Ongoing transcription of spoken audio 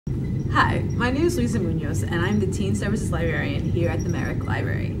Hi, my name is Luisa Munoz and I'm the Teen Services Librarian here at the Merrick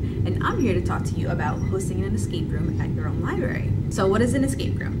Library. And I'm here to talk to you about hosting an escape room at your own library. So what is an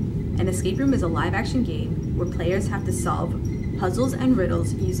escape room? An escape room is a live action game where players have to solve puzzles and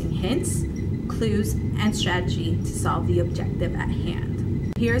riddles using hints, clues, and strategy to solve the objective at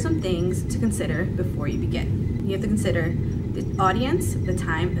hand. Here are some things to consider before you begin. You have to consider the audience, the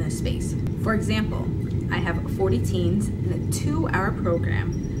time, and the space. For example, I have 40 teens in a 2-hour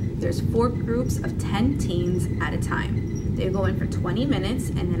program. There's 4 groups of 10 teens at a time. They go in for 20 minutes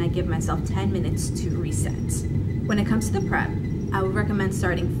and then I give myself 10 minutes to reset. When it comes to the prep, I would recommend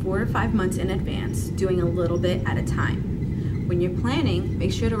starting 4 or 5 months in advance, doing a little bit at a time. When you're planning,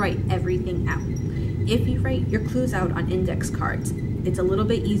 make sure to write everything out. If you write your clues out on index cards, it's a little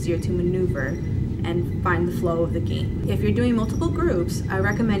bit easier to maneuver and find the flow of the game. If you're doing multiple groups, I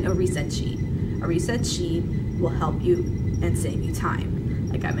recommend a reset sheet. A reset sheet will help you and save you time.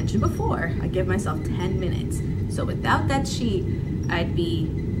 Like I mentioned before, I give myself 10 minutes. So without that sheet, I'd be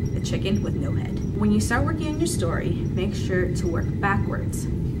a chicken with no head. When you start working on your story, make sure to work backwards.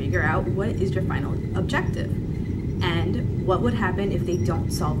 Figure out what is your final objective and what would happen if they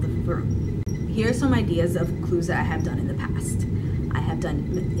don't solve the room. Here are some ideas of clues that I have done in the past. I have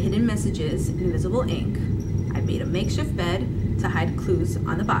done hidden messages in invisible ink. I've made a makeshift bed to hide clues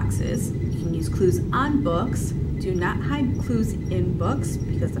on the boxes. You can use clues on books. Do not hide clues in books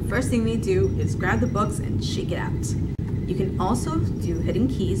because the first thing they do is grab the books and shake it out. You can also do hidden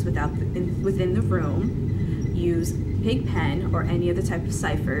keys within the room, use pig pen or any other type of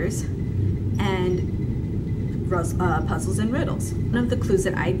ciphers, and puzzles and riddles. One of the clues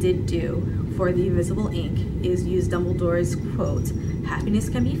that I did do for the invisible ink is use Dumbledore's quote, "Happiness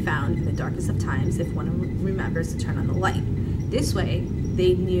can be found in the darkest of times if one remembers to turn on the light." This way,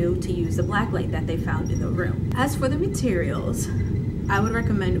 they knew to use the black light that they found in the room. As for the materials, I would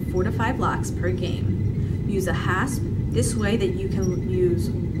recommend 4 to 5 locks per game. Use a hasp, this way that you can use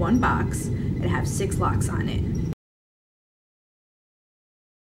 1 box and have 6 locks on it.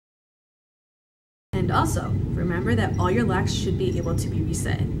 And also, remember that all your locks should be able to be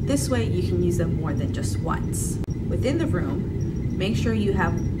reset. This way you can use them more than just once. Within the room, make sure you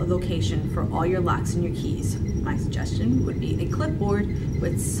have a location for all your locks and your keys. My suggestion would be a clipboard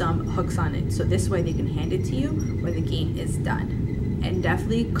with some hooks on it, so this way they can hand it to you when the game is done. And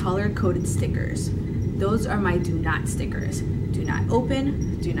definitely color-coded stickers. Those are my do not stickers. Do not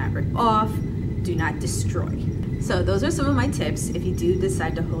open, do not rip off, do not destroy. So those are some of my tips if you do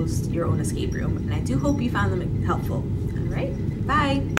decide to host your own escape room, and I do hope you found them helpful. All right, bye.